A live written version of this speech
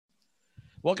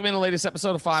Welcome in the latest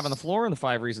episode of Five on the Floor on the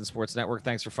Five Reasons Sports Network.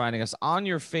 Thanks for finding us on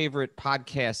your favorite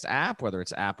podcast app, whether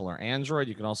it's Apple or Android.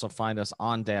 You can also find us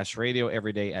on Dash Radio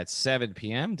every day at 7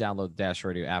 p.m. Download the Dash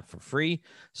Radio app for free.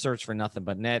 Search for Nothing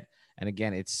But Net. And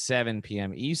again, it's 7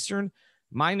 p.m. Eastern.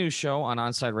 My new show on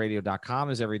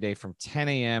OnSideRadio.com is every day from 10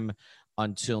 a.m.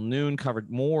 until noon, covered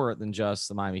more than just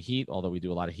the Miami Heat, although we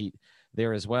do a lot of Heat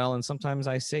there as well. And sometimes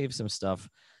I save some stuff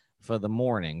for the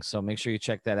morning. So make sure you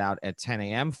check that out at 10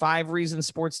 a.m.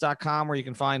 5reasonsports.com, where you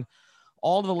can find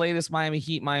all the latest Miami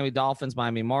Heat, Miami Dolphins,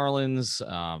 Miami Marlins.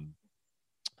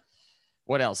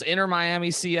 What else? Inter Miami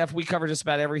CF. We cover just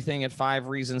about everything at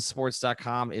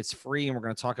 5reasonsports.com. It's free, and we're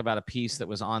going to talk about a piece that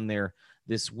was on there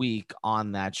this week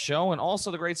on that show. And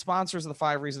also the great sponsors of the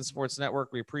Five Reasons Sports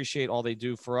Network. We appreciate all they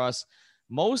do for us.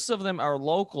 Most of them are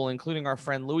local, including our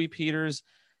friend Louis Peters.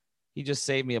 He just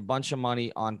saved me a bunch of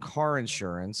money on car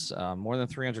insurance, more than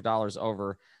 $300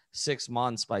 over 6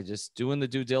 months by just doing the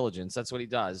due diligence. That's what he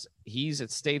does. He's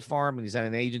at State Farm, and he's at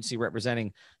an agency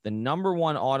representing the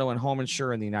 #1 auto and home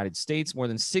insurer in the United States. More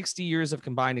than 60 years of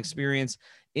combined experience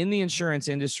in the insurance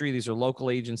industry. These are local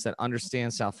agents that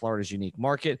understand South Florida's unique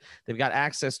market. They've got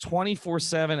access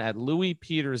 24/7 at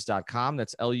louispeters.com.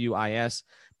 That's LUIS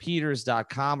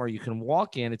Peters.com, or you can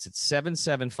walk in. It's at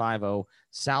 7750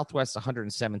 Southwest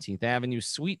 117th Avenue,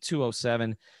 Suite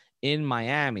 207 in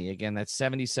Miami. Again, that's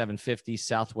 7750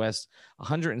 Southwest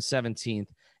 117th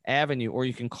Avenue, or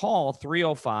you can call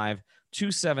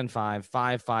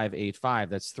 305-275-5585.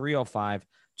 That's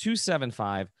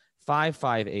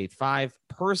 305-275-5585.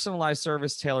 Personalized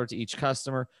service tailored to each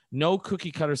customer. No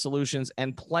cookie cutter solutions,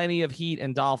 and plenty of Heat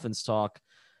and Dolphins talk.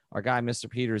 Our guy, Mr.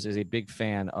 Peters, is a big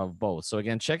fan of both. So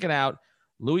again, check it out,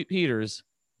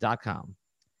 louispeters.com.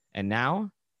 And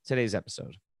now, today's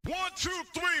episode. 1, 2,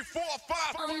 3, 4,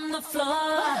 5 on the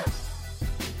floor.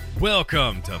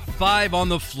 Welcome to Five on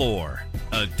the Floor,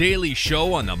 a daily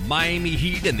show on the Miami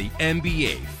Heat and the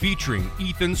NBA, featuring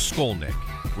Ethan Skolnick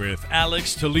with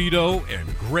Alex Toledo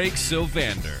and Greg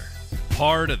Sylvander,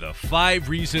 part of the Five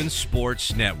Reasons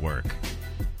Sports Network.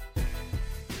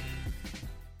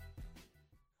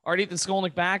 All right, Ethan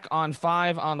Skolnick back on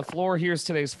Five on the Floor. Here's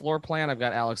today's floor plan. I've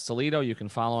got Alex Toledo. You can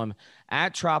follow him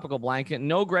at Tropical Blanket.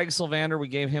 No Greg Sylvander. We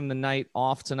gave him the night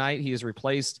off tonight. He is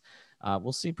replaced,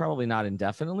 we'll see, probably not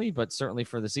indefinitely, but certainly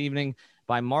for this evening,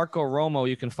 by Marco Romo.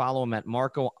 You can follow him at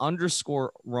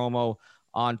Marco_Romo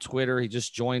on Twitter. He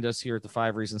just joined us here at the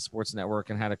Five Reasons Sports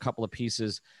Network and had a couple of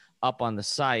pieces up on the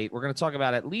site. We're going to talk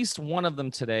about at least one of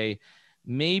them today,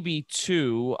 maybe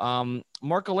two.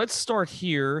 Marco, let's start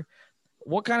here.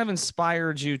 What kind of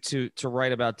inspired you to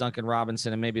write about Duncan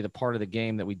Robinson and maybe the part of the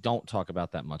game that we don't talk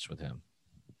about that much with him?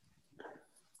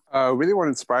 Really what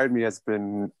inspired me has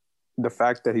been the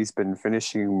fact that he's been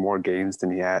finishing more games than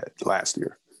he had last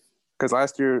year. Because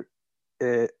last year,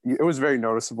 it was very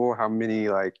noticeable how many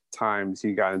times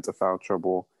he got into foul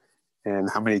trouble and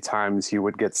how many times he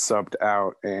would get subbed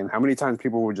out and how many times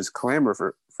people would just clamor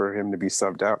for him to be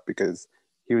subbed out because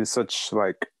he was such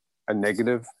a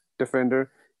negative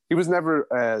defender. He was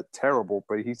never terrible,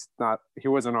 but he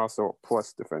wasn't also a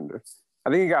plus defender. I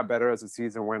think he got better as the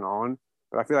season went on,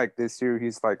 but I feel like this year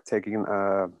he's taking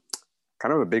kind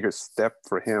of a bigger step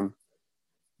for him.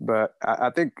 But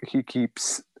I think he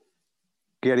keeps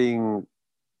getting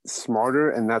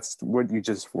smarter, and that's what you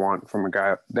just want from a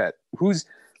guy whose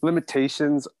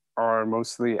limitations are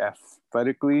mostly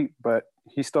athletically, but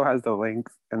he still has the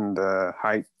length and the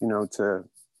height, to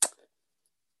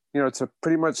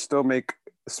pretty much still make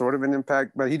sort of an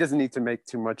impact, but he doesn't need to make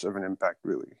too much of an impact,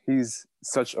 really. He's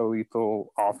such a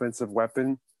lethal offensive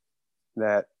weapon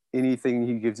that anything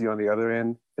he gives you on the other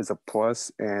end is a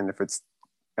plus, and if it's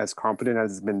as competent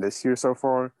as it's been this year so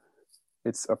far,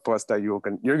 it's a plus that you're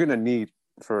going to need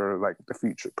for the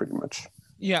future, pretty much.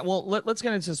 Yeah, well, let's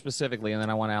get into specifically, and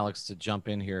then I want Alex to jump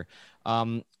in here.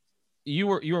 You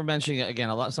were mentioning,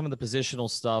 again, some of the positional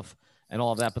stuff and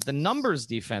all of that, but the numbers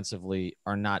defensively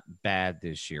are not bad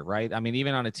this year, right? I mean,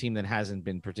 even on a team that hasn't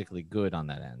been particularly good on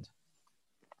that end.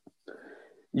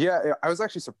 Yeah, I was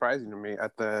actually surprising to me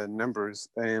at the numbers,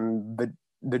 and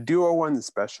the duo one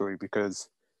especially, because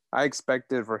I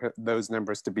expected for those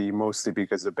numbers to be mostly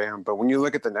because of Bam. But when you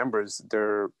look at the numbers,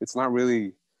 it's not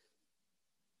really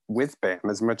with Bam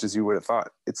as much as you would have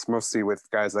thought. It's mostly with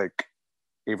guys like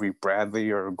Avery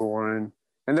Bradley or Goran.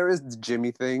 And there is the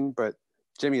Jimmy thing, but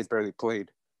Jimmy has barely played.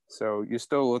 So you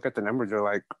still look at the numbers, you're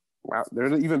like, wow,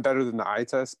 they're even better than the eye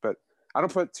test. But I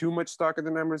don't put too much stock in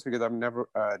the numbers because I'm never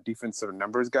a defensive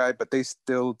numbers guy, but they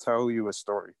still tell you a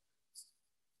story.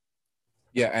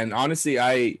 Yeah, and honestly,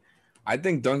 I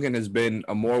think Duncan has been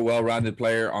a more well-rounded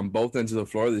player on both ends of the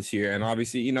floor this year. And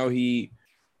obviously,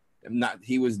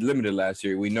 he was limited last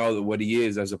year. We know that what he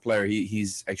is as a player.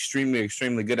 He's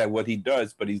extremely good at what he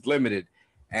does, but he's limited.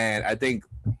 And I think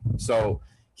so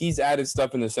he's added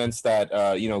stuff in the sense that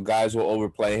guys will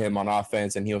overplay him on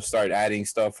offense, and he'll start adding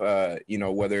stuff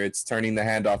whether it's turning the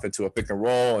handoff into a pick and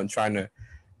roll and trying to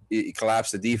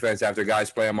collapse the defense after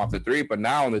guys play him off the three. But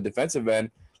now on the defensive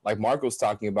end, like Marco's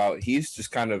talking about, he's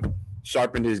just kind of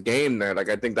sharpened his game there. Like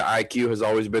I think the IQ has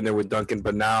always been there with Duncan,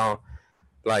 but now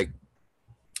like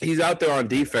he's out there on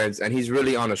defense and he's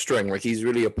really on a string. Like he's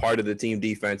really a part of the team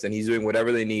defense and he's doing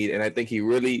whatever they need. And I think he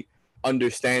really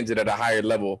understands it at a higher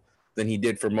level than he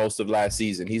did for most of last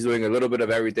season. He's doing a little bit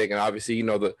of everything. And obviously,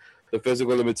 the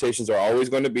physical limitations are always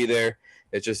going to be there.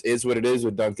 It just is what it is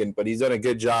with Duncan, but he's done a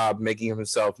good job making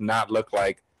himself not look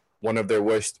like one of their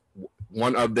worst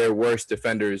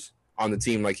defenders on the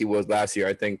team like he was last year.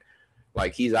 I think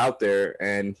like he's out there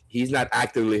and he's not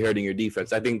actively hurting your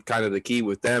defense. I think kind of the key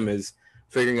with them is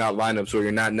figuring out lineups where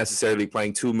you're not necessarily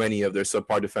playing too many of their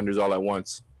subpar defenders all at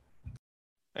once.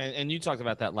 And you talked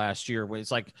about that last year where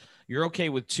it's like you're okay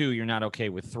with 2, you're not okay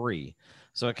with 3.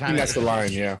 So it kind of that's the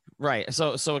line, yeah. Right.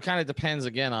 So it kind of depends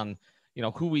again on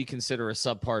who we consider a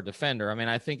subpar defender. I mean,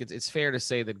 I think it's fair to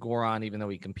say that Goran, even though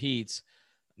he competes,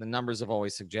 the numbers have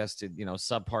always suggested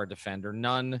subpar defender.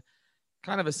 Nunn,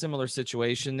 kind of a similar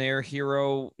situation there.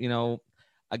 Hero,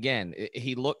 again,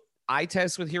 eye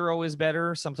test with Hero is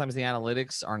better. Sometimes the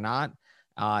analytics are not.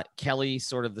 Kelly,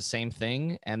 sort of the same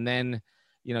thing. And then,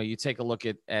 you take a look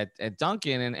at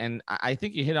Duncan, and I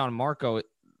think you hit on Marco,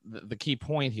 the key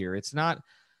point here. It's not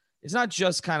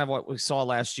just kind of what we saw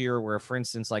last year where, for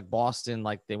instance, like Boston,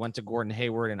 like they went to Gordon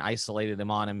Hayward and isolated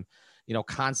him on him,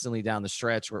 constantly down the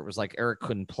stretch where it was like Eric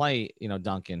couldn't play,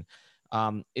 Duncan.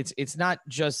 It's not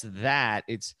just that.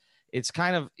 It's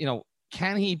kind of,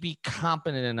 can he be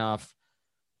competent enough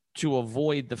to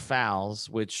avoid the fouls,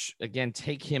 which again,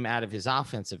 take him out of his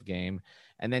offensive game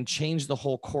and then change the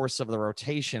whole course of the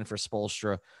rotation for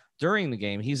Spoelstra during the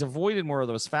game. He's avoided more of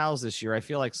those fouls this year. I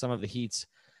feel like some of the Heat's,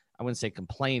 I wouldn't say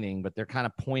complaining, but they're kind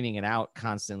of pointing it out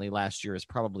constantly last year has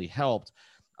probably helped.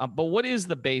 But what is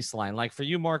the baseline? Like for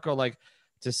you, Marco, like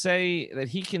to say that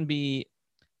he can be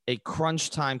a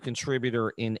crunch time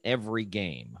contributor in every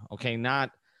game, okay?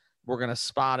 Not we're going to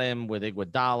spot him with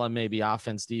Iguodala, maybe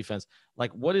offense, defense.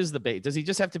 Like what is the base? Does he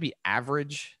just have to be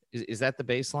average? Is that the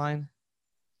baseline?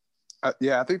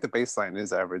 Yeah, I think the baseline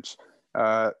is average.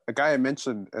 A guy I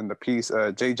mentioned in the piece,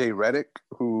 JJ Redick,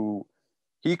 who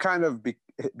he kind of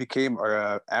became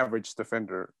an average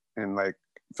defender in like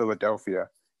Philadelphia,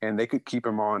 and they could keep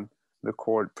him on the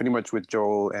court pretty much with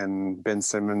Joel and Ben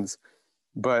Simmons.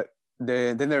 But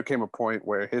then there came a point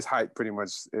where his height pretty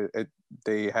much,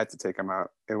 they had to take him out.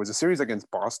 It was a series against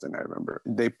Boston, I remember.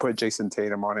 They put Jason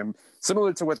Tatum on him,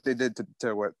 similar to what they did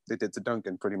to what they did to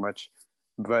Duncan pretty much.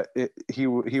 But he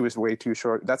was way too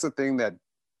short. That's the thing that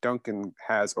Duncan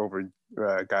has over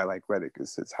a guy like Redick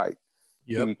is his height.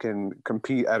 Yep. He can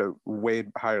compete at a way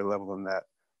higher level than that.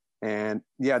 And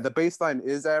yeah, the baseline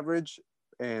is average,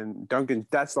 and Duncan,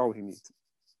 that's all he needs.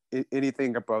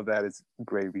 Anything above that is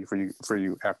gravy for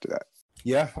you after that.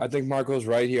 Yeah, I think Marco's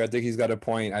right here. I think he's got a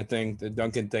point. I think the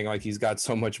Duncan thing, like he's got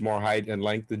so much more height and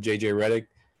length than JJ Redick.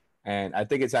 And I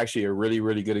think it's actually a really,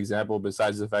 really good example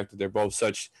besides the fact that they're both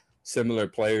such similar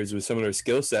players with similar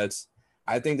skill sets.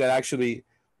 I think that actually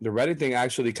the Redick thing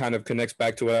actually kind of connects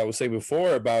back to what I was saying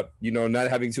before about, not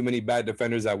having too many bad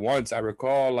defenders at once. I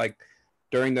recall like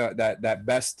during that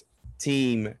best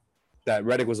team that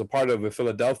Redick was a part of with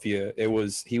Philadelphia,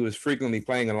 he was frequently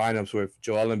playing in lineups with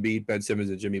Joel Embiid, Ben Simmons,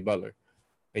 and Jimmy Butler.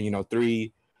 And,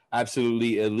 3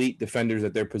 absolutely elite defenders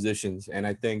at their positions. And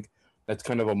I think that's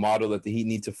kind of a model that the Heat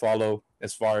need to follow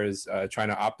as far as trying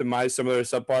to optimize some of their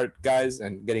subpart guys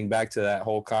and getting back to that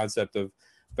whole concept of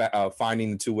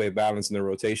finding the two-way balance in the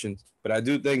rotations. But I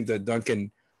do think the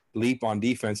Duncan leap on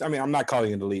defense, I mean, I'm not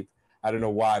calling it a leap. I don't know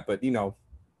why, but,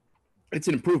 it's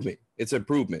an improvement. It's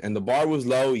improvement. And the bar was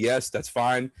low. Yes, that's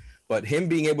fine. But him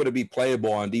being able to be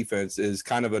playable on defense is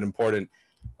kind of an important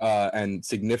and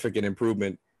significant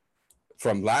improvement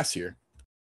from last year.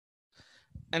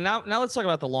 And now let's talk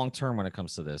about the long term when it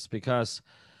comes to this, because,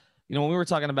 when we were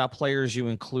talking about players you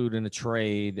include in a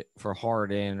trade for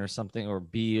Harden or something, or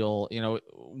Beal,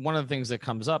 one of the things that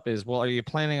comes up is, well, are you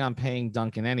planning on paying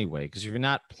Duncan anyway? Because if you're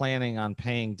not planning on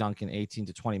paying Duncan $18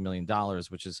 to $20 million,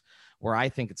 which is where I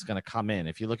think it's going to come in.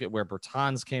 If you look at where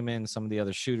Bertans came in, some of the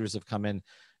other shooters have come in.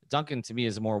 Duncan, to me,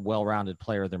 is a more well-rounded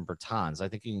player than Bertans. I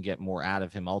think you can get more out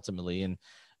of him ultimately. And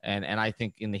I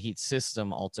think in the Heat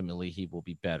system, ultimately, he will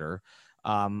be better.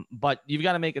 But you've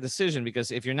got to make a decision, because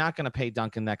if you're not going to pay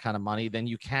Duncan that kind of money, then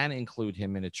you can include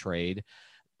him in a trade.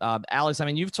 Alex, I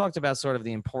mean, you've talked about sort of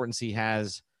the importance he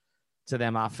has to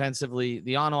them offensively.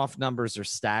 The on-off numbers are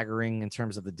staggering in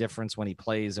terms of the difference when he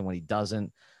plays and when he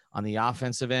doesn't on the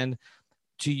offensive end.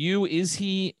 To you, is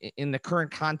he, in the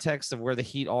current context of where the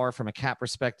Heat are from a cap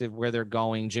perspective, where they're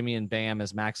going, Jimmy and Bam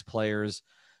as max players,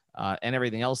 and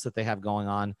everything else that they have going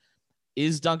on,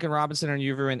 is Duncan Robinson or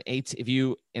you an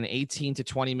 18 to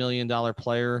 $20 million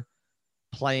player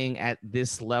playing at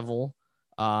this level?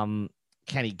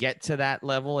 Can he get to that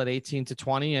level at 18 to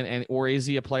 20, and or is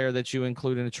he a player that you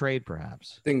include in a trade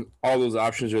perhaps? I think all those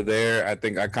options are there. I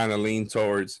think I kind of lean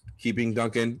towards keeping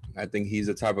Duncan. I think he's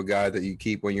the type of guy that you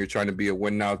keep when you're trying to be a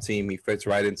win now team. He fits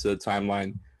right into the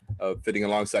timeline of fitting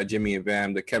alongside Jimmy and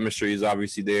Bam. The chemistry is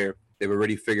obviously there. They've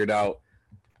already figured out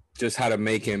just how to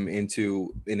make him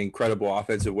into an incredible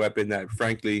offensive weapon that,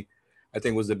 frankly, I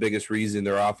think was the biggest reason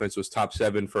their offense was top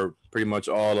 7 for pretty much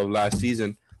all of last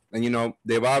season. And, you know,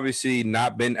 they've obviously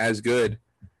not been as good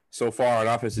so far on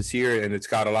offense this year, and it's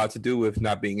got a lot to do with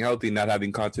not being healthy, not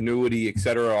having continuity, et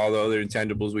cetera, all the other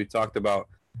intangibles we've talked about.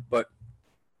 But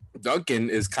Duncan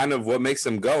is kind of what makes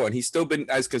them go, and he's still been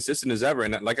as consistent as ever.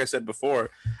 And like I said before,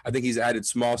 I think he's added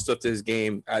small stuff to his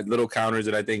game, add little counters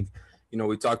that I think, you know,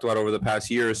 we talked about over the past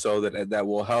year or so that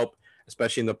will help,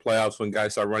 especially in the playoffs when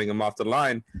guys start running him off the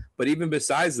line. But even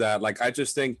besides that, like, I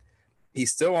just think he's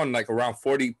still on like around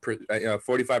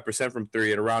 45% from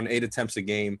three at around 8 attempts a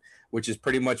game, which is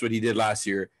pretty much what he did last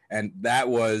year. And that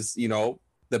was, you know,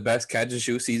 the best catch and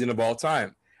shoot season of all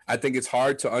time. I think it's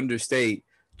hard to understate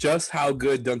just how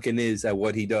good Duncan is at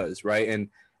what he does, right? And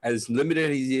as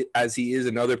limited as he is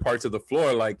in other parts of the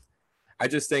floor, like, I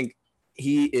just think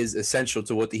he is essential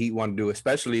to what the Heat want to do,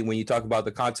 especially when you talk about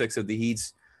the context of the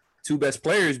Heat's 2 best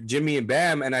players, Jimmy and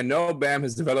Bam. And I know Bam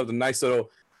has developed a nice little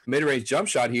mid-range jump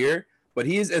shot here, but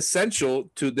he is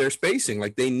essential to their spacing.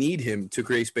 Like, they need him to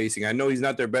create spacing. I know he's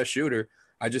not their best shooter.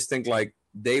 I just think, like,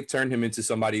 they've turned him into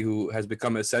somebody who has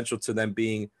become essential to them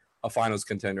being a finals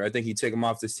contender. I think you take him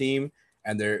off this team,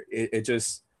 and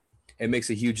it makes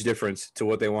a huge difference to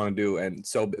what they want to do. And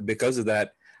so because of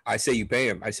that, I say you pay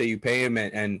him. I say you pay him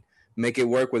and make it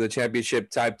work with a championship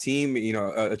type team, you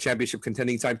know, a championship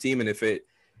contending type team. And if it,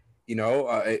 you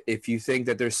know, if you think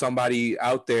that there's somebody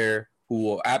out there who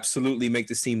will absolutely make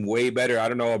this team way better, I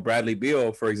don't know, a Bradley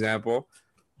Beal, for example,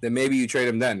 then maybe you trade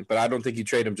him then. But I don't think you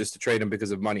trade him just to trade him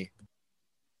because of money.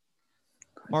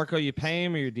 Marco, you pay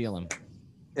him or you deal him?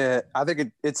 I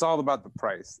think it's all about the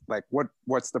price. Like,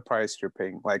 what's the price you're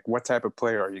paying? Like, what type of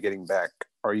player are you getting back?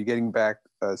 Are you getting back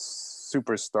a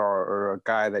superstar or a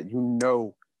guy that you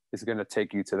know is going to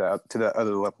take you to the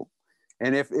other level?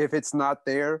 And if it's not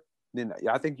there, then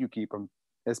I think you keep him,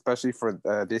 especially for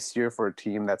this year for a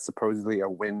team that's supposedly a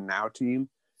win now team.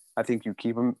 I think you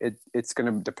keep him. It's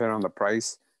going to depend on the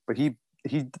price, but he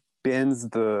bends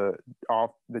the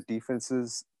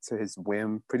defenses to his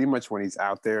whim pretty much when he's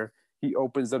out there. He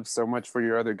opens up so much for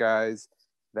your other guys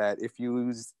that if you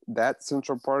lose that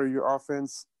central part of your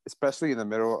offense, especially in the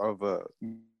middle of a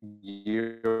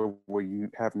year where you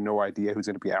have no idea who's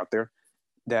going to be out there,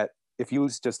 that if you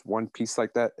lose just one piece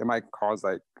like that, it might cause,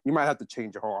 like, you might have to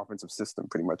change your whole offensive system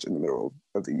pretty much in the middle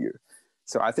of the year.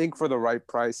 So I think for the right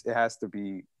price, it has to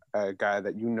be a guy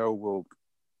that you know will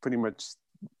pretty much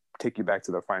take you back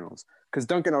to the finals. Because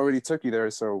Duncan already took you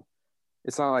there, so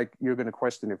it's not like you're going to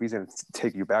question if he's going to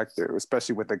take you back there,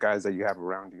 especially with the guys that you have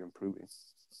around you improving.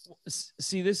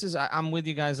 See, I'm with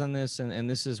you guys on this, and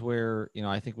this is where, you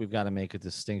know, I think we've got to make a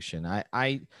distinction.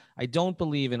 I don't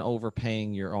believe in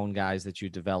overpaying your own guys that you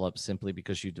develop simply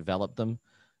because you develop them,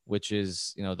 which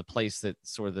is, you know, the place that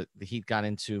sort of the Heat got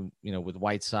into, you know, with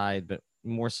Whiteside, but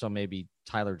more so maybe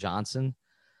Tyler Johnson.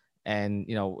 And,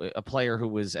 you know, a player who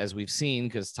was, as we've seen,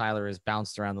 because Tyler has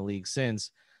bounced around the league since,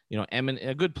 you know,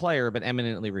 a good player, but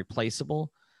eminently replaceable.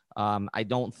 I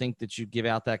don't think that you give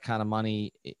out that kind of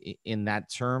money in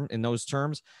those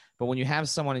terms. But when you have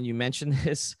someone, and you mentioned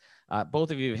this,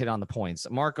 both of you hit on the points.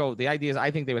 Marco, the idea is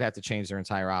I think they would have to change their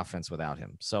entire offense without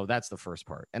him. So that's the first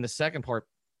part. And the second part,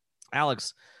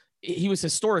 Alex, he was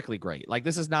historically great. Like,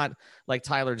 this is not like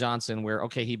Tyler Johnson where,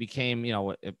 okay, he became, you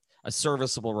know, a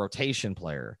serviceable rotation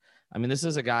player. I mean, this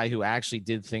is a guy who actually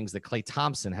did things that Klay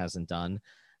Thompson hasn't done.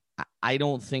 I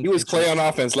don't think he was Klay on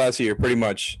offense last year, pretty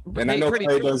much. And I know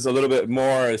Klay does a little bit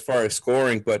more as far as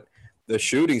scoring, but the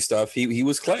shooting stuff, he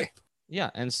was Klay. Yeah,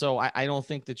 and so I don't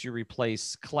think that you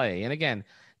replace Klay. And again,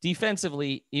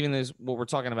 defensively, even as what we're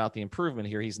talking about the improvement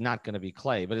here, he's not going to be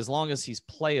Klay. But as long as he's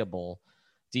playable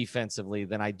defensively,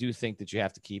 then I do think that you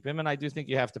have to keep him, and I do think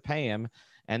you have to pay him.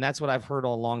 And that's what I've heard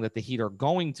all along that the Heat are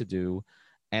going to do.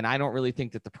 And I don't really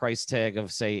think that the price tag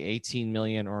of, say, $18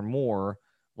 million or more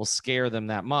will scare them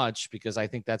that much, because I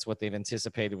think that's what they've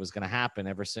anticipated was going to happen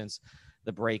ever since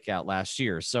the breakout last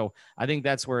year. So I think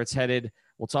that's where it's headed.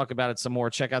 We'll talk about it some more.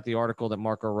 Check out the article that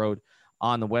Marco wrote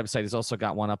on the website. He's also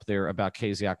got one up there about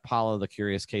Kaziak Pala, the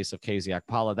curious case of Kaziak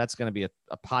Pala. That's going to be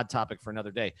a pod topic for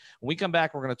another day. When we come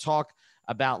back, we're going to talk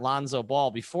about Lonzo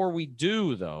Ball. Before we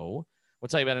do, though, we'll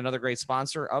tell you about another great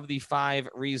sponsor of the 5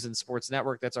 Reasons Sports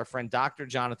Network. That's our friend Dr.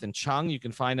 Jonathan Chung. You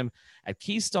can find him at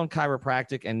Keystone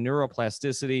Chiropractic and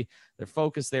Neuroplasticity. They're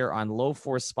focused there on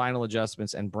low-force spinal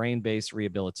adjustments and brain-based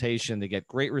rehabilitation. They get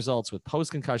great results with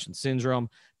post-concussion syndrome,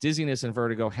 dizziness and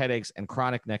vertigo, headaches, and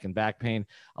chronic neck and back pain.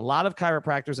 A lot of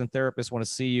chiropractors and therapists want to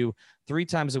see you 3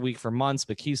 times a week for months,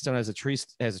 but Keystone has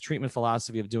a treatment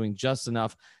philosophy of doing just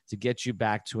enough to get you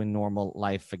back to a normal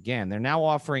life again. They're now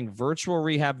offering virtual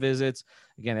rehab visits.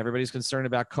 Again, everybody's concerned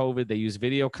about COVID. They use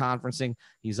video conferencing.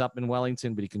 He's up in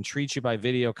Wellington, but he can treat you by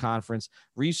video conference.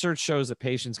 Research shows that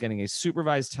patients getting a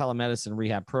supervised telemedicine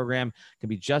rehab program can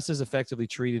be just as effectively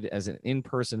treated as an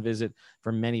in-person visit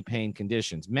for many pain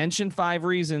conditions. Mention 5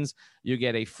 Reasons, you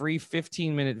get a free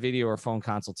 15-minute video or phone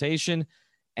consultation,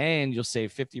 and you'll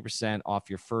save 50% off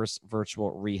your first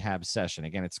virtual rehab session.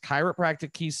 Again, it's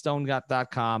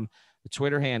chiropractickeystone.com. The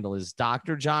Twitter handle is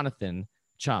Dr. Jonathan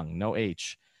Chung, no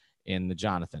H in the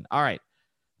Jonathan. All right,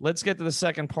 let's get to the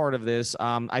second part of this.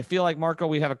 I feel like, Marco,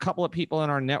 we have a couple of people in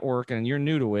our network, and you're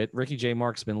new to it. Ricky J.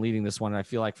 Mark's been leading this one, and I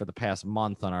feel like for the past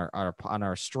month on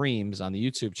our streams on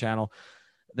the YouTube channel,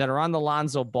 that are on the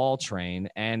Lonzo Ball train.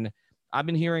 And I've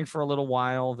been hearing for a little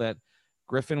while that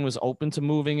Griffin was open to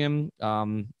moving him.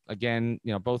 Again,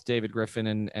 both David Griffin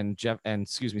and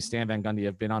Stan Van Gundy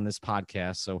have been on this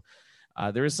podcast. So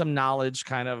there is some knowledge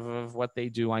kind of what they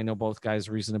do. I know both guys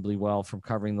reasonably well from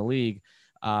covering the league.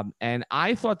 And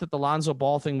I thought that the Lonzo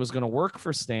Ball thing was going to work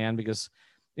for Stan because,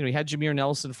 he had Jameer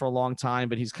Nelson for a long time,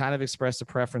 but he's kind of expressed a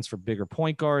preference for bigger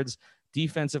point guards,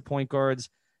 defensive point guards.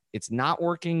 It's not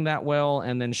working that well.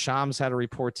 And then Shams had a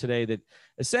report today that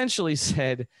essentially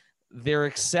said they're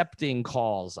accepting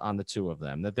calls on the 2 of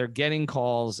them, that they're getting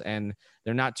calls and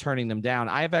they're not turning them down.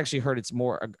 I've actually heard it's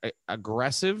more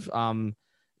aggressive, in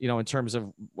terms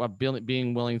of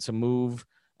being willing to move,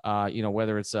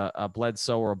 whether it's a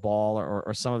Bledsoe or a Ball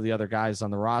or some of the other guys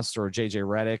on the roster, or JJ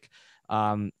Redick,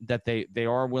 that they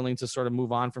are willing to sort of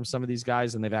move on from some of these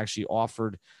guys, and they've actually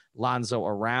offered Lonzo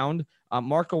around.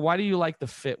 Marco, why do you like the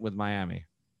fit with Miami?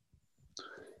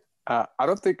 I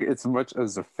don't think it's much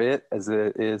as a fit as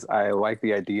it is. I like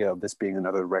the idea of this being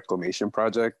another reclamation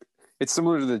project. It's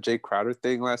similar to the Jay Crowder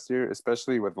thing last year,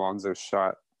 especially with Lonzo's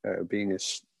shot being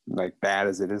as bad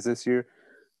as it is this year.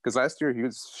 Because last year he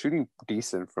was shooting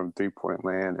decent from 3-point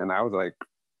land, and I was like,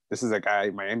 this is a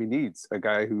guy Miami needs, a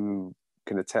guy who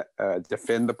can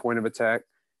defend the point of attack.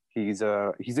 He's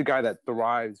a guy that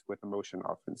thrives with the motion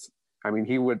offense. I mean,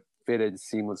 he would fit in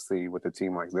seamlessly with a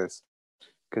team like this,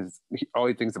 because all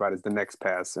he thinks about is the next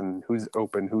pass and who's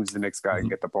open, who's the next guy to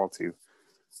get the ball to.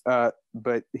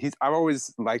 But I've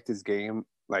always liked his game,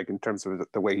 in terms of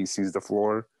the way he sees the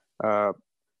floor.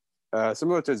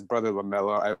 Similar to his brother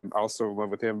LaMelo, I'm also in love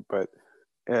with him, but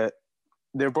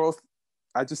they're both.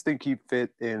 I just think he'd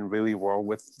fit in really well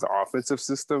with the offensive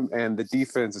system, and the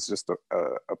defense is just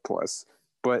a plus.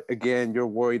 But again, you're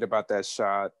worried about that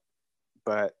shot.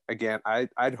 But again,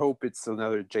 I'd hope it's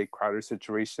another Jay Crowder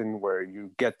situation where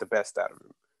you get the best out of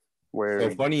him. So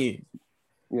funny.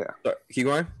 Yeah. Sorry, keep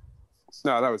going.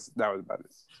 No, that was about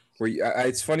it.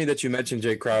 It's funny that you mentioned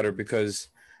Jay Crowder, because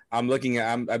I've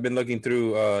been looking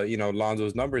through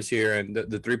Lonzo's numbers here, and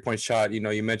the 3-point shot.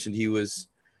 You mentioned he was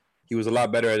a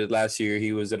lot better at it last year.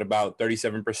 He was at about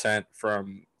 37%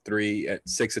 from 3 at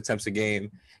 6 attempts a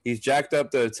game. He's jacked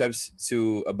up the attempts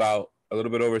to about a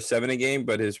little bit over 7 a game,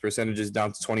 but his percentage is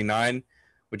down to 29,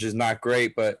 which is not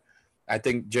great. But I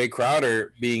think Jay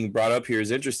Crowder being brought up here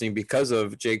is interesting because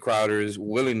of Jay Crowder's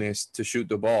willingness to shoot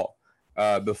the ball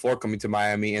before coming to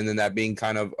Miami, and then that being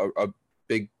kind of a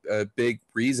big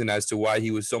reason as to why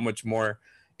he was so much more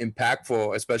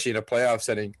impactful, especially in a playoff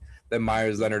setting, than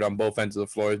Myers Leonard on both ends of the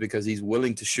floor, is because he's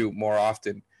willing to shoot more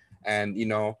often. And,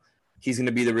 he's going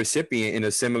to be the recipient in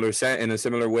a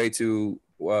similar way to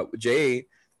Jay,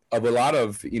 of a lot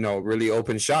of, really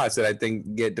open shots that I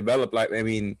think get developed.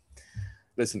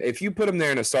 Listen, if you put him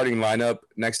there in a starting lineup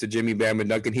next to Jimmy Bam and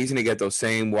Duncan, he's going to get those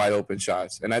same wide open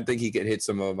shots. And I think he could hit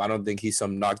some of them. I don't think he's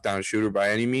some knockdown shooter by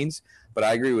any means, but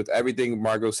I agree with everything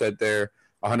Margo said there.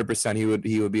 100%.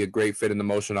 He would be a great fit in the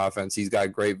motion offense. He's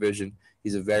got great vision.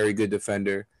 He's a very good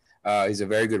defender. He's a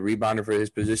very good rebounder for his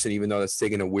position, even though that's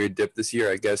taken a weird dip this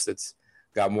year. I guess that's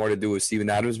got more to do with Steven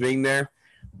Adams being there.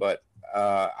 But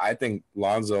I think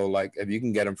Lonzo, if you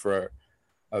can get him for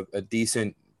a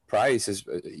decent price is,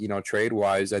 trade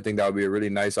wise, I think that would be a really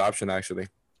nice option actually.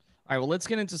 All right, well, let's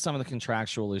get into some of the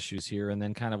contractual issues here and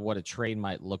then kind of what a trade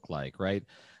might look like, right?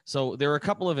 So there are a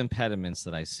couple of impediments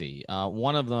that I see.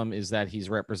 One of them is that he's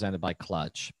represented by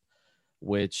Clutch,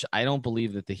 which I don't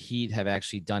believe that the Heat have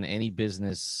actually done any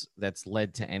business that's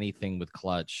led to anything with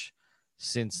Clutch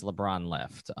since LeBron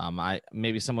left.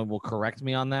 Maybe someone will correct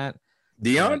me on that.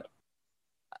 Dion?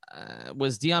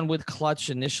 Was Dion with Clutch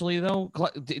initially, though?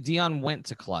 Dion went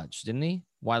to Clutch, didn't he,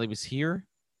 while he was here?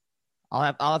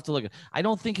 I'll have to look. I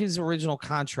don't think his original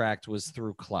contract was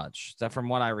through Clutch. That, from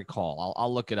what I recall,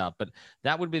 I'll look it up. But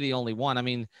that would be the only one. I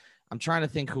mean, I'm trying to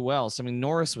think who else. I mean,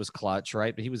 Norris was Clutch,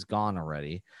 right? But he was gone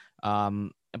already.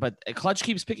 But Clutch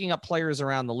keeps picking up players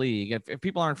around the league. If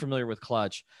people aren't familiar with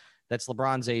Clutch, that's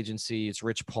LeBron's agency. It's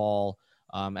Rich Paul.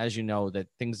 As you know, that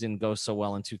things didn't go so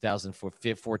well in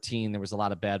 2014. There was a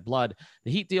lot of bad blood.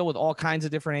 The Heat deal with all kinds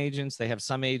of different agents. They have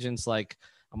some agents like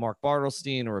a Mark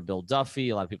Bartelstein or a Bill Duffy.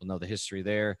 A lot of people know the history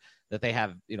there that they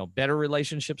have, better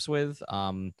relationships with.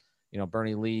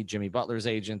 Bernie Lee, Jimmy Butler's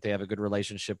agent, they have a good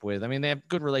relationship with. I mean, they have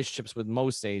good relationships with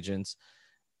most agents.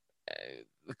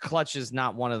 Clutch is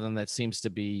not one of them that seems to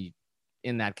be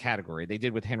in that category. They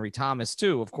did with Henry Thomas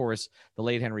too, of course, the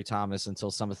late Henry Thomas,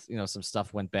 until some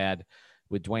stuff went bad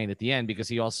with Dwayne at the end, because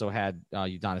he also had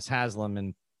Udonis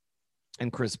Haslem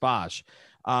and Chris Bosh.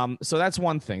 So that's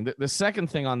one thing. The second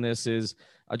thing on this is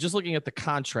just looking at the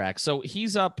contract. So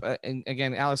he's up, and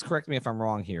again, Alex, correct me if I'm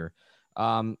wrong here.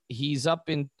 He's up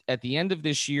at the end of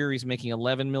this year. He's making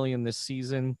 $11 million this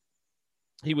season.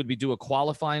 He would be due a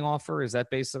qualifying offer. Is that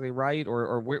basically right?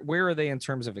 Or where are they in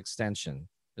terms of extension?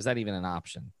 Is that even an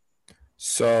option?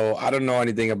 So I don't know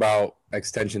anything about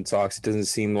extension talks. It doesn't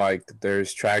seem like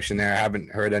there's traction there. I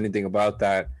haven't heard anything about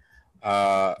that.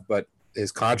 But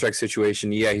his contract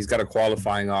situation, he's got a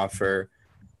qualifying offer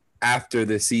after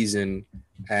the season,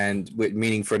 and with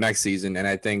meaning for next season. And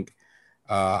I think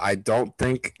I don't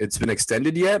think it's been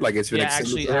extended yet. Like, it's been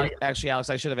extended. Actually, Alex,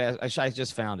 I should have asked. I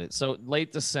just found it. So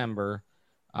late December.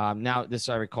 Now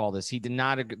I recall this. They did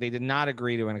not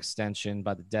agree to an extension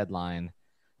by the deadline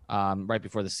right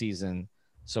before the season.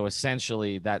 So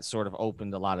essentially that sort of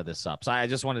opened a lot of this up. So I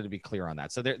just wanted to be clear on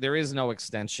that. So there is no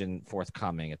extension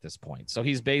forthcoming at this point. So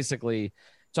he's basically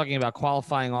talking about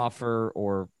qualifying offer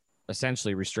or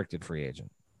essentially restricted free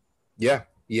agent. Yeah.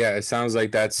 It sounds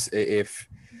like that's if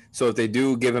they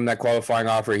do give him that qualifying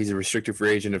offer, he's a restricted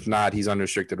free agent. If not, he's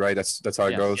unrestricted, right? That's how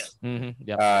it goes. Yes.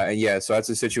 Mm-hmm. Yep. So that's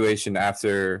the situation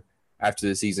after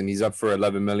the season. He's up for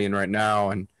 $11 million right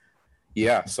now, and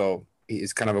so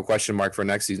it's kind of a question mark for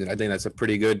next season. I think that's a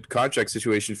pretty good contract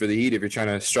situation for the Heat if you're trying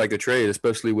to strike a trade,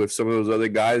 especially with some of those other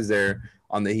guys there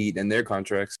on the Heat and their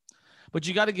contracts. But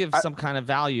you got to give some kind of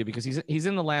value, because he's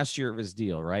in the last year of his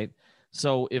deal, right?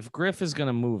 So if Griff is going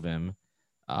to move him,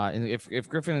 and if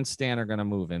Griffin and Stan are going to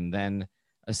move him, then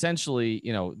essentially,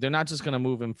 they're not just going to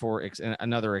move him for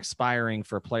another expiring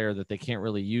for a player that they can't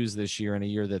really use this year, in a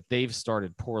year that they've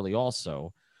started poorly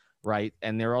also, right?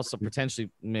 And they're also potentially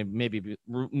maybe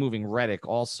moving Redick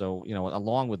also,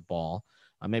 along with Ball,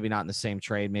 maybe not in the same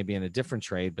trade, maybe in a different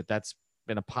trade, but that's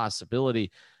been a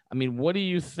possibility. I mean, what do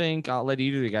you think? I'll let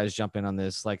either of you guys jump in on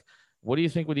this. Like, what do you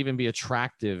think would even be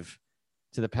attractive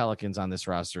to the Pelicans on this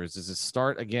roster? Does it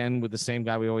start again with the same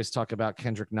guy we always talk about,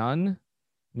 Kendrick Nunn,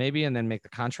 maybe, and then make the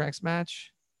contracts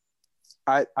match?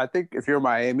 I think if you're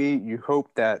Miami, you hope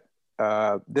that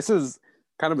this is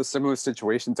kind of a similar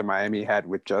situation to Miami had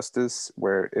with Justice,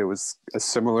 where it was a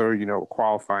similar,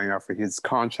 qualifying offer. His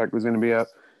contract was going to be up.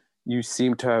 You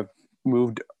seem to have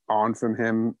moved on from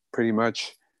him pretty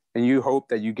much. And you hope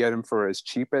that you get him for as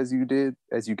cheap as you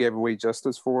gave away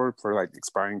Justice for like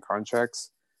expiring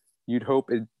contracts. You'd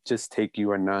hope it just take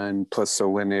you a Nunn plus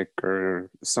Olynyk or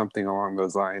something along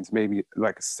those lines, maybe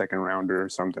like a second rounder or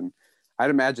something. I'd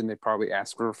imagine they probably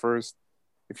ask for a first.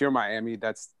 If you're Miami,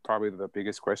 that's probably the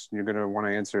biggest question you're going to want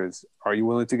to answer is, are you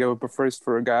willing to give up a first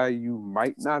for a guy you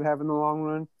might not have in the long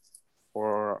run?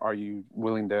 Or are you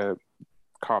willing to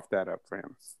cough that up for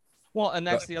him? Well, and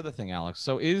that's the other thing, Alex.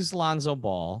 So is Lonzo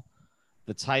Ball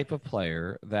the type of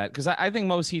player that, because I think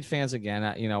most Heat fans, again,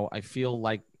 I feel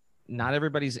like not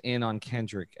everybody's in on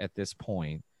Kendrick at this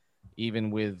point, even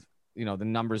with, the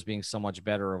numbers being so much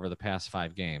better over the past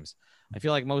 5 games. I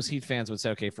feel like most Heat fans would say,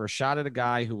 okay, for a shot at a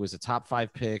guy who was a top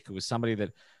 5 pick, who was somebody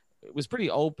that it was pretty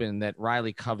open that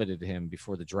Riley coveted him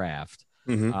before the draft,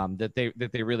 that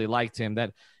they really liked him,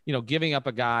 that, giving up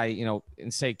a guy,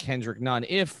 and say Kendrick Nunn,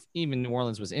 if even New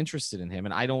Orleans was interested in him.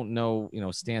 And I don't know,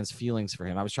 Stan's feelings for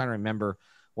him. I was trying to remember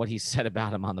what he said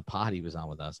about him on the pod he was on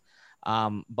with us.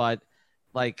 But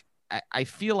like, I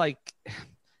feel like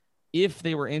if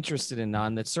they were interested in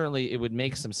none, that certainly it would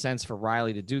make some sense for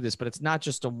Riley to do this, but it's not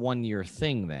just a 1 year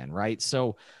thing then, right?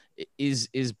 So is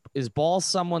Ball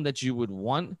someone that you would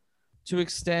want to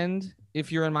extend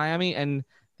if you're in Miami? And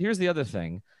here's the other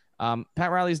thing.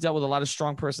 Pat Riley's dealt with a lot of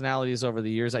strong personalities over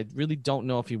the years. I really don't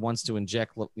know if he wants to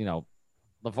inject,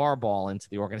 LeVar Ball into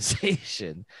the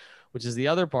organization, which is the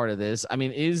other part of this. I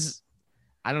mean, is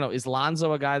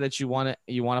Lonzo a guy that you want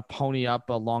to pony up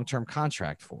a long-term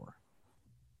contract for?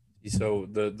 So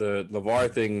the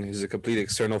LeVar thing is a complete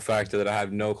external factor that I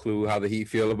have no clue how the Heat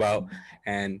feel about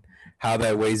and how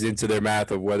that weighs into their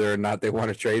math of whether or not they want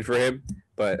to trade for him.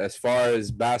 But as far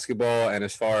as basketball and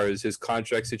as far as his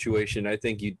contract situation, I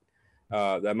think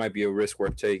that might be a risk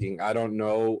worth taking. I don't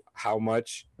know how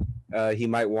much he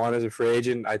might want as a free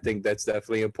agent. I think that's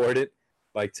definitely important,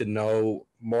 like to know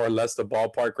more or less the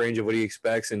ballpark range of what he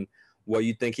expects and what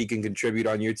you think he can contribute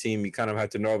on your team. You kind of have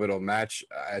to know if it'll match.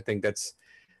 I think that's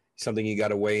something you got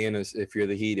to weigh in as if you're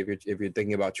the Heat, if you're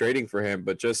thinking about trading for him.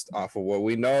 But just off of what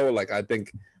we know, like I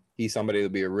think he's somebody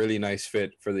that'll be a really nice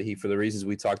fit for the Heat for the reasons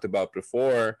we talked about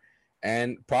before,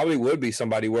 and probably would be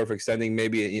somebody worth extending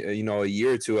maybe a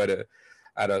year or two at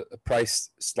a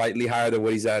price slightly higher than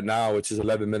what he's at now, which is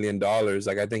 $11 million.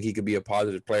 Like I think he could be a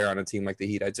positive player on a team like the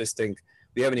Heat. I just think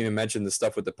we haven't even mentioned the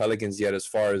stuff with the Pelicans yet as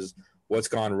far as what's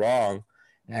gone wrong.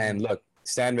 And look,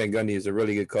 Stan Van Gundy is a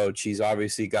really good coach. He's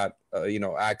obviously got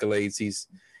accolades.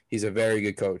 He's a very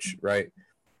good coach, right?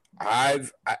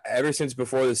 Ever since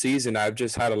before the season, I've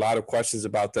just had a lot of questions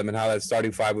about them and how that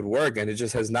starting five would work, and it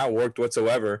just has not worked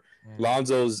whatsoever.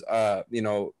 Lonzo's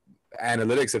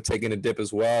analytics have taken a dip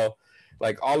as well.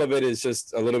 Like all of it is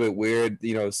just a little bit weird.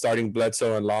 Starting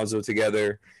Bledsoe and Lonzo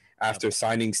together after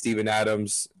signing Steven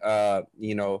Adams.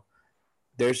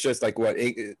 There's just like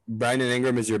Brandon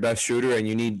Ingram is your best shooter, and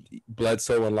you need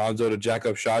Bledsoe and Lonzo to jack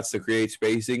up shots to create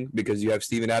spacing because you have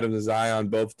Steven Adams and Zion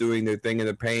both doing their thing in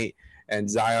the paint, and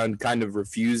Zion kind of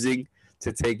refusing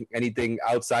to take anything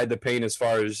outside the paint as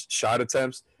far as shot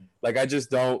attempts. Like I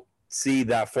just don't see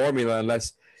that formula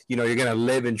unless you're gonna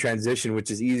live in transition,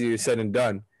 which is easier said than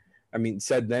done. I mean,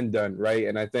 said then done, right?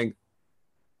 And I think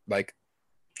like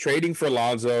trading for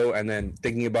Lonzo and then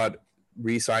thinking about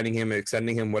re-signing him,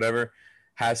 extending him, whatever,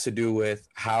 has to do with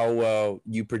how well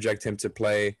you project him to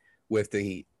play with the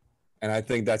Heat. And I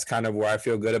think that's kind of where I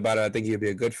feel good about it. I think he'd be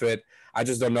a good fit. I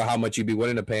just don't know how much you'd be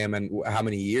willing to pay him and how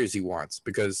many years he wants,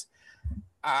 because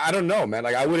I don't know, man.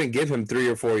 Like I wouldn't give him 3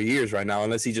 or 4 years right now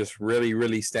unless he just really,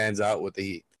 really stands out with the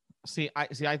Heat.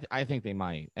 I think they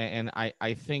might. And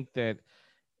I think that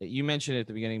you mentioned at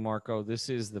the beginning, Marco, this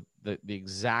is the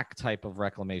exact type of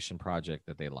reclamation project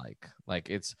that they like. Like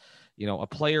it's, a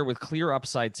player with clear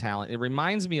upside talent. It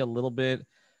reminds me a little bit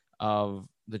of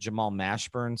the Jamal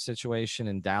Mashburn situation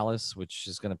in Dallas, which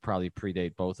is going to probably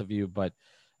predate both of you. But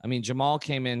I mean, Jamal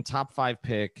came in top 5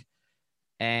 pick,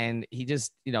 and he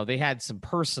just, they had some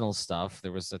personal stuff.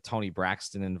 There was a Tony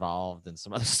Braxton involved and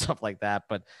some other stuff like that.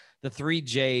 But the 3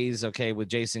 J's, with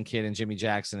Jason Kidd and Jimmy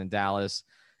Jackson in Dallas,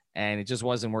 and it just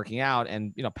wasn't working out.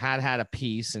 And, Pat had a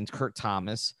piece in Kurt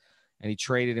Thomas, and he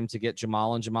traded him to get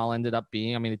Jamal, and Jamal ended up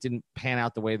being, it didn't pan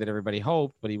out the way that everybody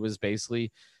hoped, but he was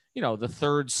basically, the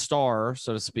third star,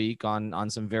 so to speak, on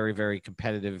some very, very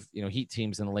competitive, Heat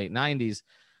teams in the late 90s.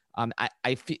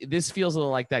 This feels a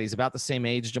little like that. He's about the same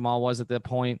age Jamal was at that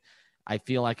point. I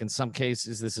feel like in some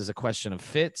cases, this is a question of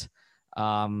fit.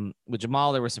 With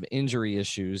Jamal, there were some injury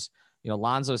issues.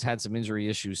 Lonzo's had some injury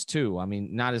issues too.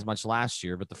 Not as much last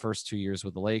year, but the first 2 years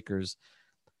with the Lakers.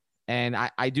 And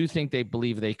I do think they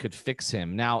believe they could fix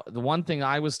him. Now, the one thing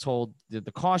I was told, the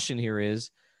caution here is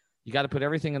you got to put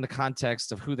everything in the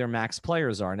context of who their max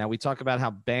players are. Now, we talk about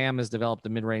how Bam has developed a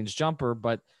mid-range jumper,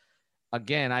 but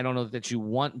again, I don't know that you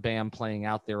want Bam playing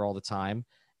out there all the time.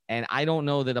 And I don't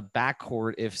know that a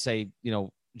backcourt, if say,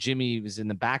 Jimmy was in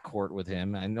the backcourt with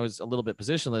him, I know it's a little bit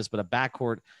positionless, but a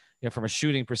backcourt, from a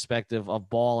shooting perspective of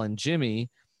Ball and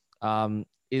Jimmy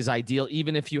is ideal,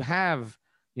 even if you have,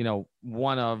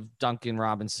 one of Duncan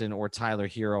Robinson or Tyler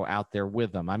Hero out there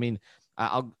with them.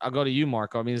 I'll go to you,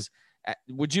 Marco.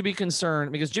 Would you be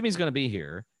concerned, because Jimmy's going to be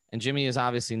here, and Jimmy is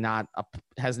obviously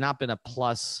has not been a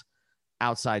plus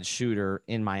outside shooter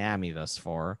in Miami thus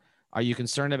far. Are you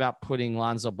concerned about putting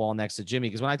Lonzo Ball next to Jimmy?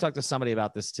 Because when I talked to somebody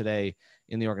about this today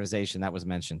in the organization, that was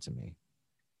mentioned to me.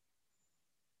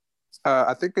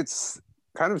 I think it's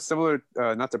kind of similar,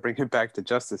 not to bring it back to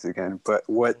Justice again, but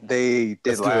what they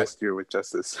did last year with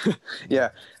Justice. Yeah,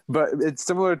 but it's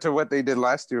similar to what they did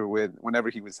last year with whenever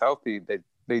he was healthy.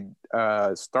 They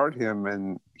start him,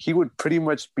 and he would pretty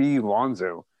much be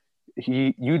Lonzo.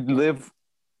 You'd live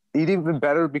even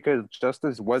better because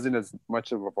Justice wasn't as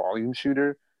much of a volume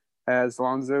shooter. as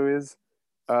Lonzo is.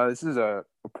 This is a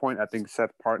point I think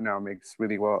Seth Partnow makes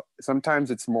really well.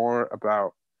 Sometimes it's more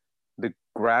about the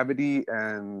gravity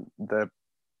and the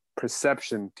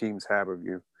perception teams have of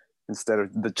you instead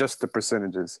of just the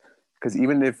percentages. Because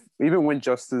even when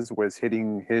Justice was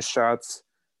hitting his shots,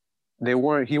 he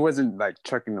wasn't like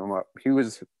chucking them up. He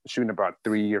was shooting about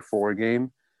 3 or 4 a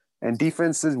game, and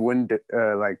defenses wouldn't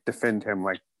defend him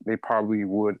like they probably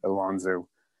would Alonzo.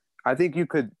 I think you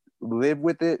could live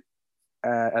with it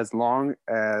as long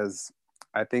as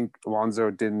I think Alonzo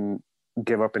didn't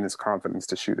give up in his confidence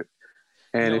to shoot it.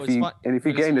 And if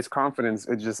he gained his confidence,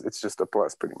 it's just a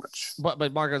plus pretty much.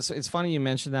 But Marco, it's funny you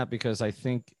mentioned that because I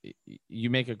think you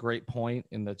make a great point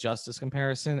in the Justice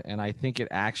comparison, and I think it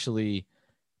actually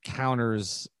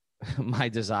counters my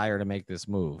desire to make this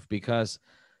move because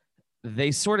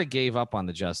they sort of gave up on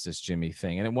the Justice Jimmy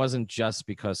thing, and it wasn't just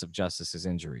because of Justice's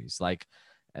injuries. Like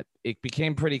it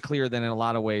became pretty clear that in a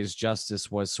lot of ways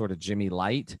Justice was sort of Jimmy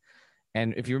light.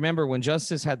 And if you remember when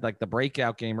Justice had like the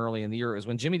breakout game early in the year, it was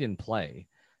when Jimmy didn't play.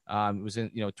 It was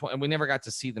in, and we never got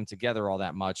to see them together all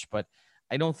that much, but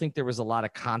I don't think there was a lot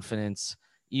of confidence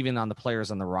even on the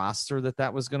players on the roster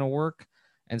that was going to work.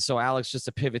 And so Alex, just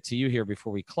to pivot to you here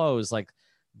before we close, like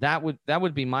that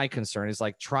would be my concern is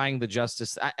like trying the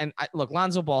Justice. Look,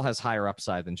 Lonzo Ball has higher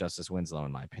upside than Justice Winslow,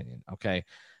 in my opinion. Okay.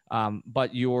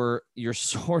 But you're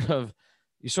sort of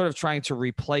trying to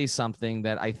replay something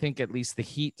that I think at least the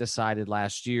Heat decided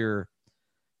last year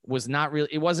was not really,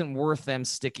 it wasn't worth them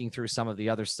sticking through some of the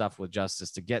other stuff with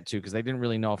Justice to get to, because they didn't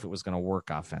really know if it was going to work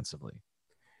offensively.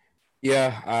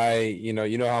 Yeah, you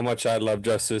know how much I love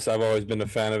Justice. I've always been a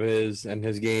fan of his and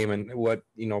his game and what,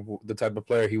 the type of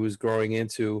player he was growing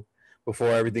into before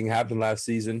everything happened last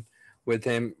season with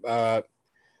him.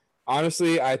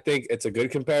 Honestly, I think it's a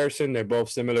good comparison. They're both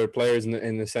similar players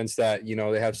in the sense that,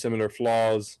 they have similar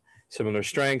flaws, similar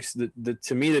strengths.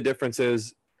 To me, the difference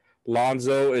is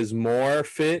Lonzo is more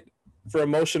fit for a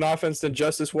motion offense than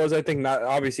Justice was. I think not.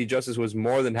 Obviously, Justice was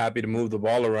more than happy to move the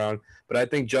ball around, but I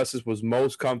think Justice was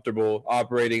most comfortable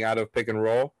operating out of pick and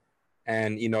roll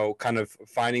and, kind of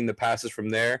finding the passes from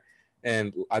there.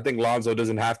 And I think Lonzo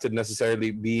doesn't have to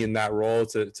necessarily be in that role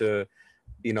to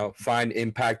find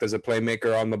impact as a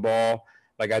playmaker on the ball.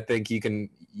 Like, I think he can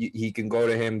go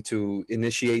to him to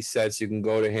initiate sets. You can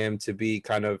go to him to be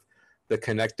kind of the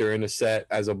connector in a set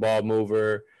as a ball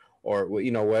mover or,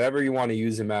 whatever you want to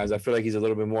use him as. I feel like he's a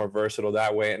little bit more versatile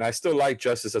that way. And I still like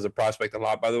Justice as a prospect a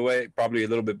lot, by the way, probably a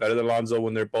little bit better than Lonzo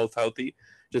when they're both healthy,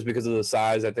 just because of the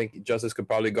size. I think Justice could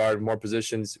probably guard more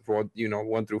positions for,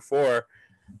 1 through 4,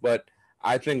 but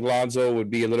I think Lonzo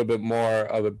would be a little bit more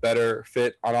of a better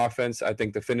fit on offense. I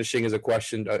think the finishing is a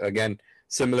question, again,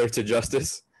 similar to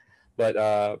Justice. But,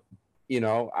 I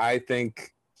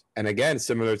think, and again,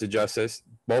 similar to Justice,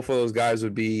 both of those guys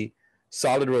would be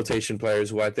solid rotation players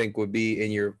who I think would be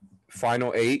in your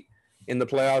final 8 in the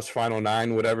playoffs, final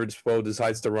 9, whatever Spo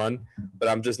decides to run. But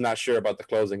I'm just not sure about the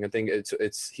closing. I think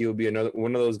he'll be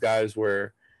one of those guys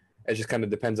where it just kind of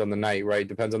depends on the night, right?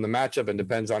 Depends on the matchup and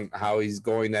depends on how he's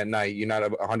going that night. You're not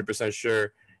 100%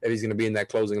 sure if he's going to be in that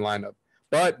closing lineup.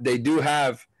 But they do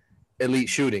have elite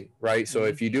shooting, right? So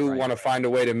if you do want to find a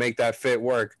way to make that fit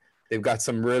work, they've got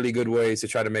some really good ways to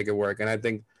try to make it work. And I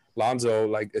think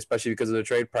Lonzo, especially because of the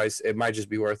trade price, it might just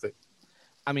be worth it.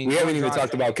 I mean, we haven't even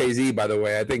talked about KZ, by the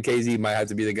way. I think KZ might have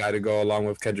to be the guy to go along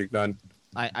with Kendrick Nunn.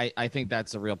 I think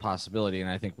that's a real possibility. And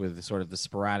I think with sort of the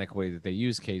sporadic way that they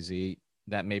use KZ,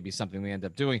 that may be something they end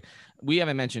up doing. We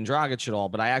haven't mentioned Dragic at all,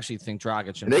 but I actually think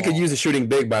Dragic and they could use a shooting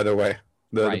big, by the way,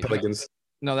 the Pelicans.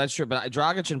 No, that's true. But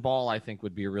Dragic and Ball, I think,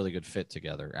 would be a really good fit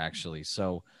together, actually.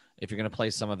 So if you're going to play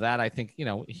some of that, I think,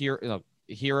 Hero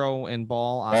and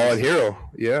Ball. Ball and Hero,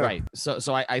 yeah. Right. So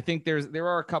I think there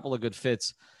are a couple of good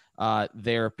fits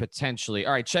there potentially.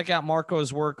 All right, check out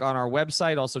Marco's work on our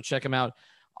website. Also check him out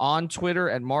on Twitter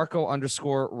at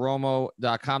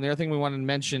Marco_Romo.com. The other thing we wanted to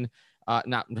mention,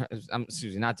 not .com,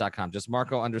 just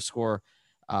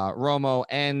Marco_Romo.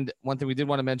 And one thing we did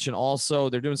want to mention also,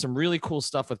 they're doing some really cool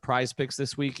stuff with Prize Picks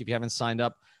this week. If you haven't signed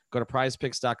up, go to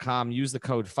prizepicks.com, use the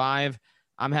code 5.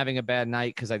 I'm having a bad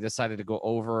night because I decided to go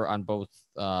over on both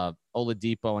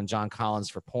Oladipo and John Collins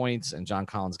for points, and John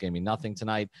Collins gave me nothing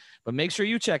tonight. But make sure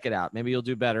you check it out. Maybe you'll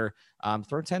do better.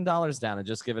 Throw $10 down and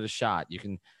just give it a shot. You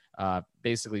can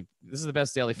basically, this is the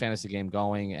best daily fantasy game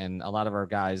going, and a lot of our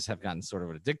guys have gotten sort of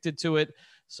addicted to it.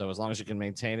 So as long as you can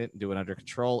maintain it and do it under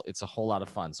control, it's a whole lot of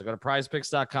fun. So go to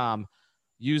prizepicks.com,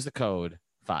 use the code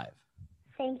 5.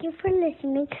 Thank you for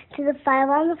listening to the 5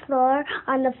 on the Floor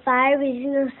on the 5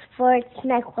 Regional Sports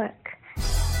Network.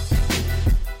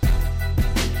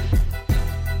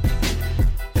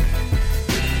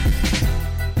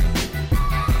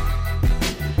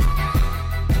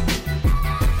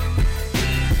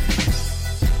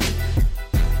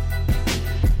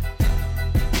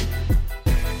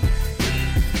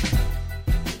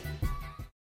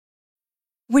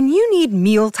 When you need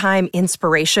mealtime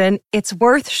inspiration, it's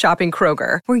worth shopping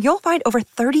Kroger, where you'll find over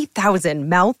 30,000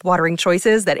 mouth-watering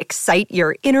choices that excite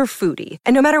your inner foodie.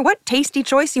 And no matter what tasty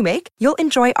choice you make, you'll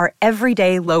enjoy our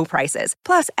everyday low prices,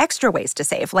 plus extra ways to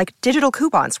save, like digital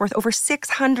coupons worth over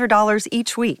 $600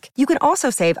 each week. You can also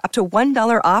save up to $1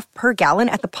 off per gallon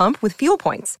at the pump with fuel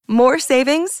points. More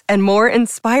savings and more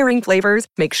inspiring flavors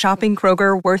make shopping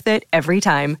Kroger worth it every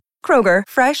time. Kroger,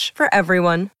 fresh for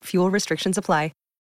everyone. Fuel restrictions apply.